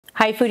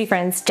Hi foodie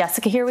friends,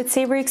 Jessica here with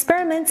Savory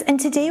Experiments, and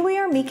today we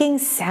are making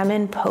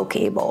salmon poke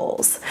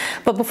bowls.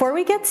 But before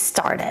we get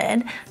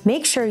started,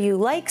 make sure you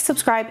like,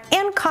 subscribe,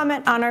 and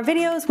comment on our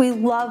videos. We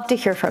love to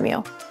hear from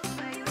you.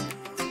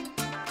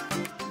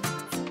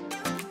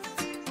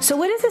 So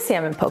what is a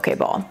salmon poke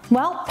bowl?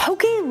 Well,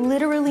 poke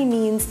literally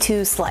means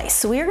to slice.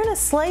 So we are gonna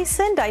slice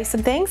and dice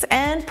some things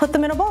and put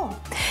them in a bowl.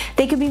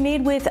 They can be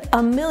made with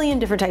a million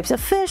different types of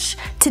fish.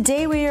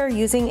 Today we are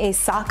using a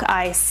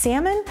sockeye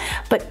salmon,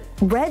 but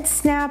red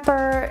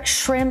snapper,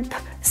 shrimp,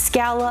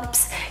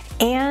 scallops,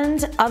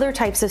 and other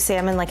types of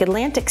salmon like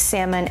Atlantic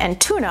salmon and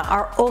tuna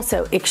are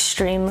also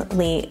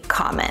extremely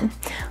common.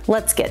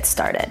 Let's get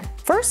started.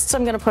 First,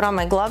 I'm gonna put on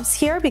my gloves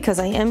here because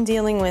I am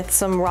dealing with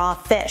some raw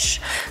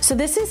fish. So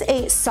this is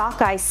a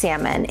sockeye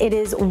salmon. It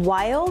is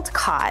wild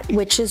caught,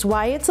 which is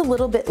why it's a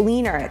little bit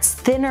leaner. It's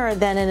thinner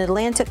than an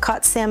Atlantic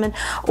caught salmon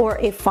or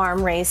a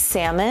farm-raised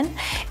salmon.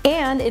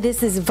 And it is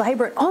this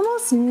vibrant,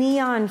 almost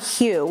neon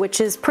hue, which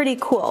is pretty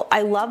cool.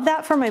 I love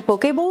that for my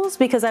poke bowls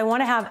because I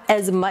wanna have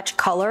as much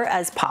color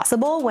as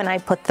possible when I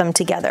put them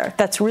together.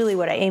 That's really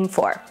what I aim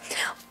for.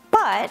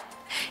 But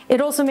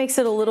it also makes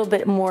it a little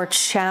bit more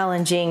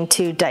challenging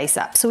to dice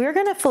up. So we're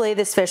gonna fillet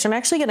this fish. I'm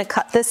actually gonna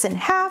cut this in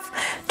half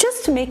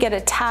just to make it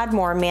a tad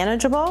more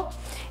manageable.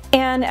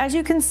 And as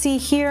you can see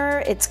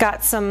here, it's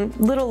got some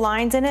little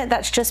lines in it.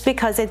 That's just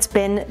because it's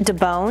been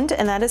deboned,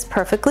 and that is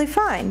perfectly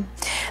fine.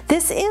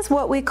 This is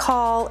what we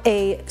call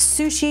a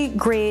sushi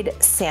grade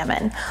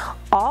salmon.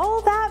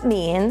 All that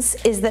means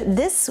is that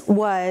this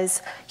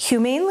was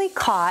humanely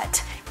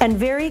caught and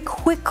very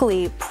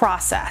quickly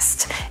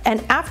processed.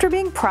 And after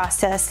being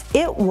processed,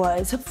 it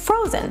was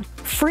frozen.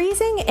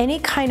 Freezing any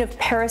kind of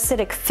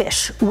parasitic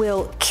fish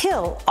will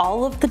kill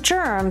all of the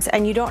germs,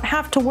 and you don't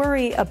have to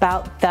worry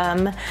about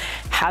them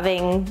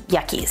having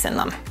yuckies in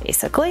them,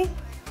 basically.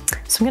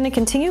 So I'm gonna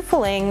continue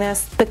filleting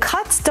this. The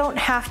cuts don't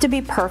have to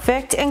be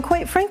perfect, and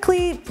quite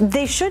frankly,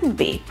 they shouldn't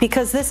be,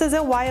 because this is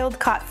a wild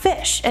caught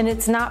fish and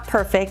it's not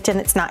perfect and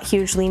it's not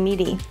hugely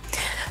meaty.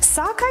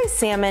 Sockeye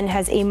salmon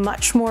has a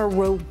much more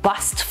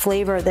robust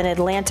flavor than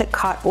Atlantic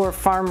caught or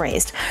farm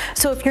raised.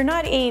 So if you're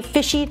not a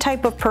fishy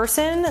type of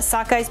person,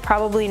 sockeye is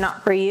probably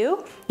not for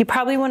you. You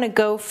probably want to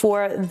go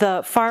for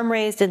the farm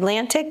raised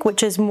Atlantic,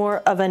 which is more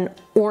of an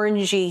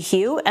orangey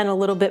hue and a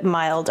little bit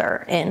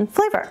milder in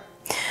flavor.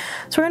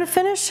 So we're going to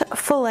finish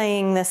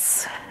filleting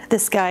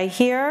this guy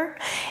here,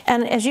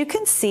 and as you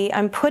can see,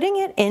 I'm putting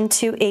it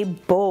into a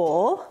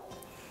bowl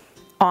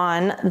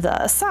on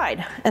the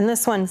side, and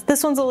this one's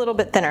a little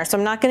bit thinner, so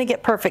I'm not going to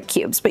get perfect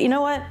cubes, but you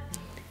know what?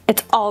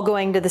 It's all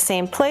going to the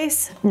same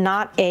place,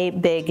 not a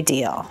big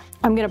deal.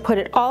 I'm going to put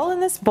it all in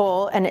this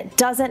bowl, and it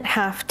doesn't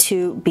have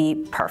to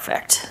be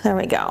perfect. There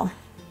we go.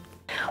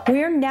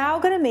 We are now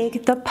going to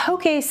make the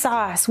poke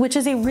sauce, which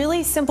is a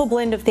really simple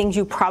blend of things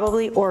you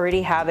probably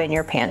already have in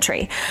your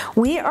pantry.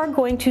 We are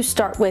going to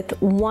start with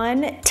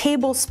 1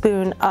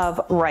 tablespoon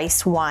of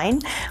rice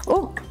wine,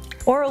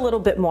 or a little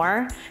bit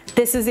more.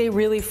 This is a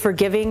really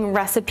forgiving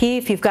recipe.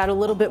 If you've got a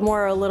little bit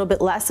more or a little bit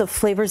less of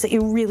flavors that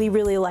you really,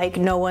 really like,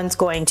 no one's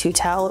going to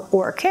tell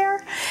or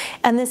care.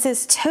 And this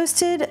is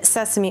toasted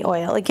sesame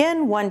oil.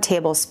 Again, 1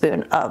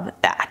 tablespoon of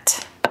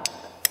that.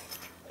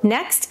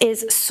 Next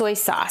is soy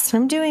sauce.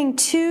 I'm doing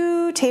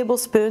 2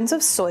 tablespoons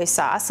of soy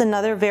sauce,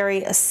 another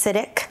very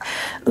acidic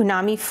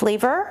umami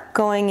flavor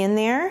going in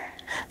there.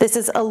 This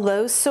is a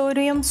low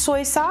sodium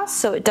soy sauce,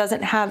 so it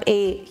doesn't have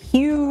a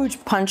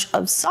huge punch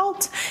of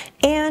salt,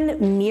 and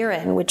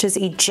mirin, which is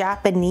a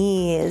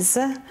Japanese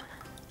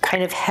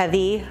kind of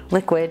heavy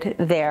liquid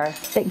there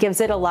that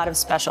gives it a lot of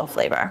special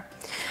flavor.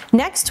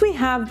 Next, we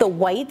have the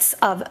whites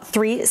of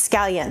 3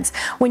 scallions.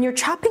 When you're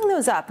chopping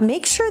those up,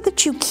 make sure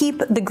that you keep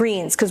the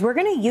greens because we're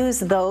gonna use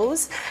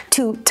those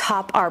to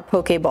top our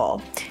poke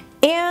bowl.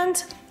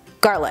 And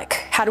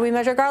garlic. How do we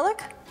measure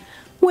garlic?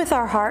 With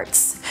our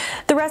hearts.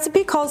 The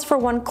recipe calls for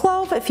 1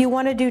 clove. If you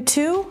want to do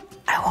 2,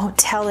 I won't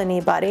tell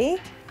anybody.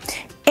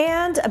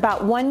 And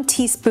about 1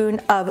 teaspoon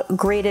of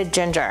grated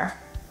ginger.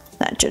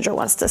 That ginger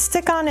wants to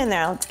stick on in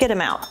there. Let's get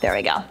him out. There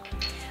we go.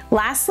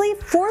 Lastly,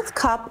 1/4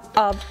 cup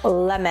of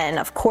lemon.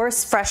 Of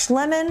course, fresh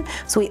lemon.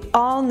 So we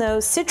all know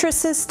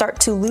citruses start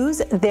to lose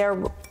their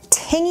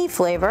tangy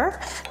flavor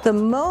the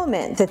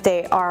moment that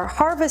they are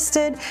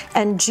harvested,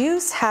 and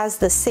juice has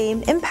the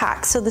same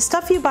impact. So the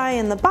stuff you buy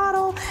in the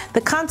bottle,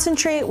 the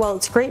concentrate, well,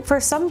 it's great for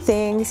some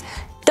things,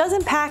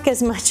 doesn't pack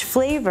as much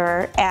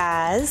flavor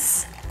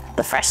as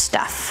the fresh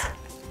stuff.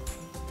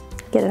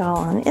 Get it all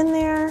on in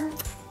there.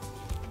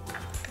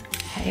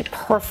 Okay,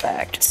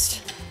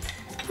 perfect.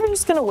 We're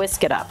just gonna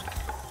whisk it up.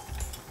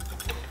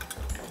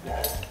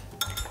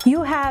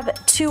 You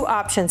have 2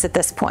 options at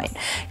this point.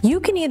 You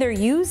can either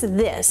use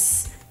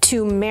this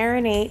to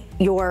marinate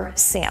your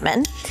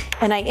salmon,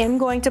 and I am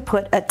going to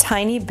put a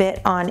tiny bit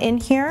on in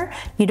here.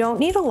 You don't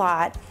need a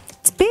lot.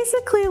 It's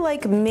basically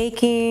like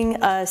making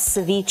a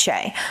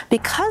ceviche.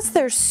 Because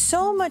there's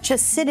so much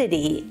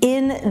acidity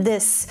in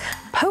this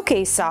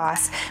poke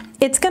sauce,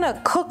 it's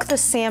gonna cook the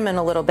salmon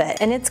a little bit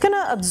and it's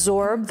gonna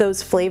absorb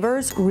those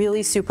flavors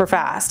really super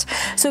fast.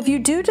 So if you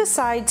do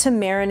decide to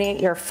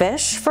marinate your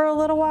fish for a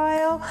little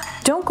while,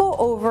 don't go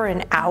over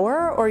an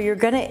hour or you're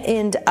gonna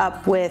end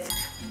up with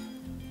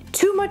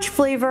too much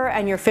flavor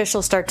and your fish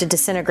will start to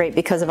disintegrate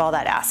because of all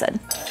that acid.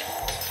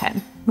 Okay,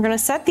 we're gonna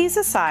set these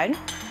aside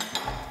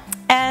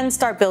and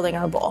start building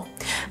our bowl.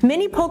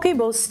 Many poke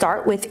bowls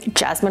start with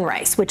jasmine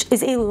rice, which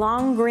is a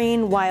long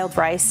grain wild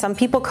rice. Some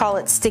people call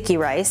it sticky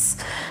rice.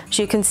 As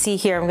you can see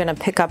here, I'm gonna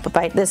pick up a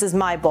bite. This is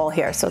my bowl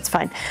here, so it's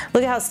fine.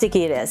 Look at how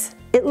sticky it is.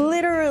 It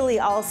literally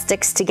all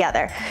sticks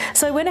together.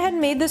 So I went ahead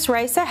and made this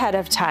rice ahead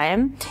of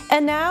time,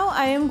 and now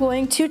I am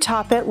going to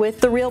top it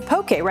with the real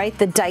poke, right?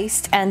 The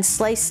diced and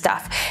sliced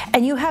stuff.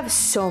 And you have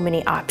so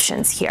many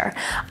options here.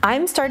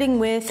 I'm starting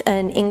with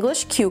an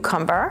English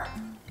cucumber,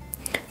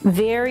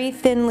 very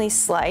thinly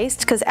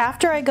sliced, because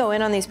after I go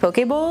in on these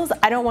poke bowls,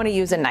 I don't want to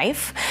use a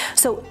knife.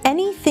 So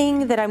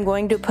anything that I'm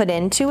going to put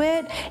into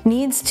it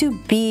needs to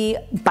be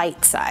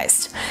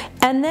bite-sized.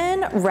 And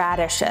then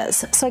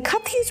radishes. So I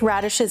cut these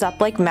radishes up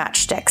like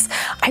matchsticks.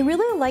 I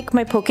really like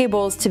my poke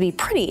bowls to be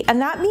pretty,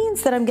 and that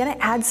means that I'm gonna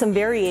add some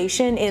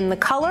variation in the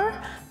color,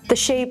 the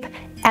shape,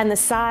 and the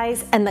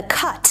size, and the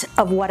cut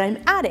of what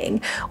I'm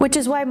adding, which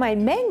is why my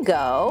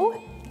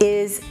mango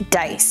is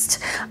diced.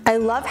 I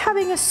love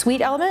having a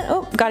sweet element.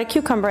 Oh, got a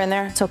cucumber in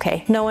there. It's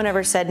okay. No one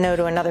ever said no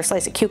to another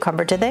slice of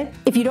cucumber, did they?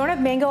 If you don't have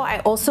mango, I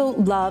also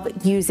love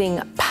using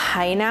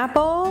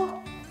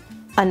pineapple,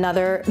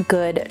 another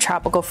good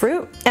tropical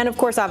fruit, and of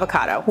course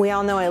avocado. We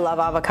all know I love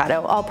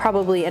avocado. I'll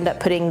probably end up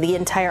putting the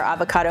entire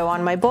avocado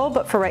on my bowl,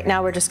 but for right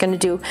now we're just gonna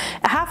do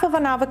a half of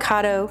an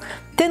avocado,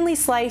 thinly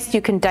sliced.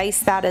 You can dice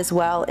that as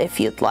well if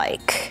you'd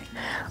like.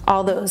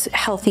 All those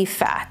healthy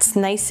fats,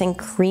 nice and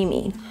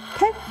creamy.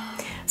 Okay.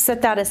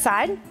 Set that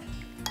aside.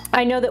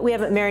 I know that we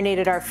haven't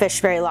marinated our fish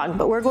very long,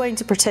 but we're going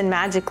to pretend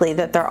magically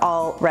that they're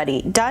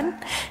already done.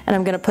 And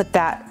I'm gonna put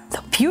that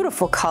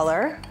beautiful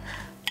color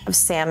of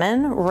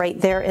salmon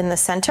right there in the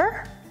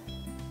center.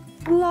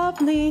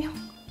 Lovely.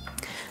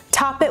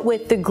 Top it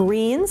with the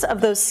greens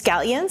of those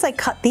scallions. I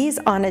cut these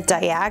on a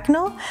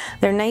diagonal.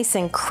 They're nice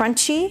and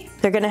crunchy.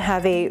 They're gonna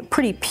have a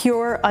pretty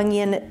pure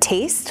onion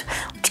taste,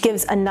 which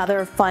gives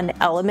another fun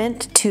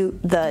element to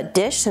the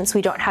dish since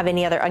we don't have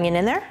any other onion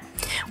in there.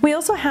 We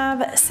also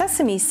have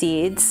sesame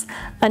seeds,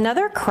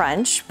 another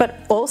crunch,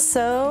 but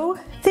also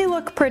they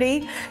look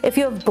pretty. If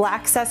you have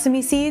black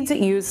sesame seeds,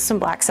 use some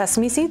black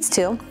sesame seeds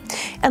too.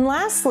 And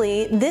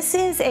lastly, this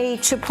is a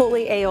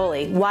chipotle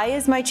aioli. Why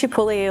is my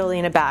chipotle aioli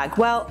in a bag?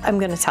 Well, I'm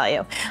gonna tell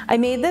you. I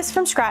made this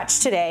from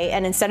scratch today,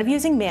 and instead of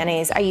using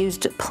mayonnaise, I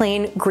used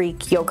plain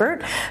Greek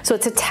yogurt. So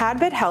it's a tad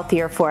bit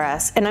healthier for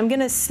us. And I'm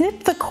gonna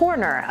snip the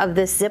corner of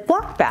this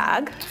Ziploc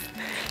bag,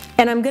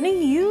 and I'm gonna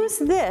use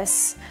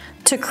this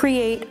to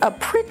create a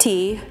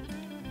pretty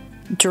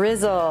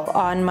drizzle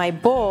on my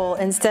bowl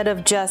instead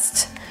of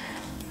just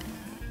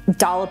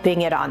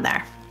dolloping it on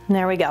there. And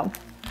there we go.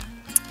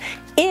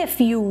 If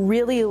you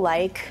really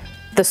like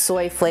the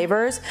soy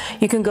flavors,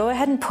 you can go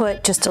ahead and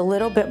put just a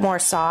little bit more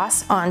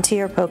sauce onto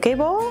your poke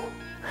bowl.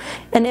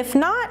 And if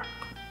not,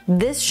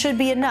 this should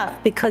be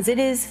enough because it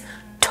is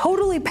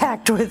totally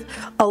packed with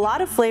a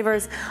lot of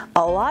flavors,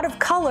 a lot of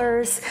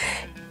colors,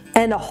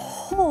 and a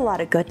whole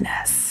lot of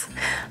goodness.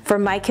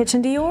 From my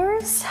kitchen to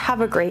yours, have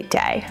a great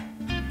day.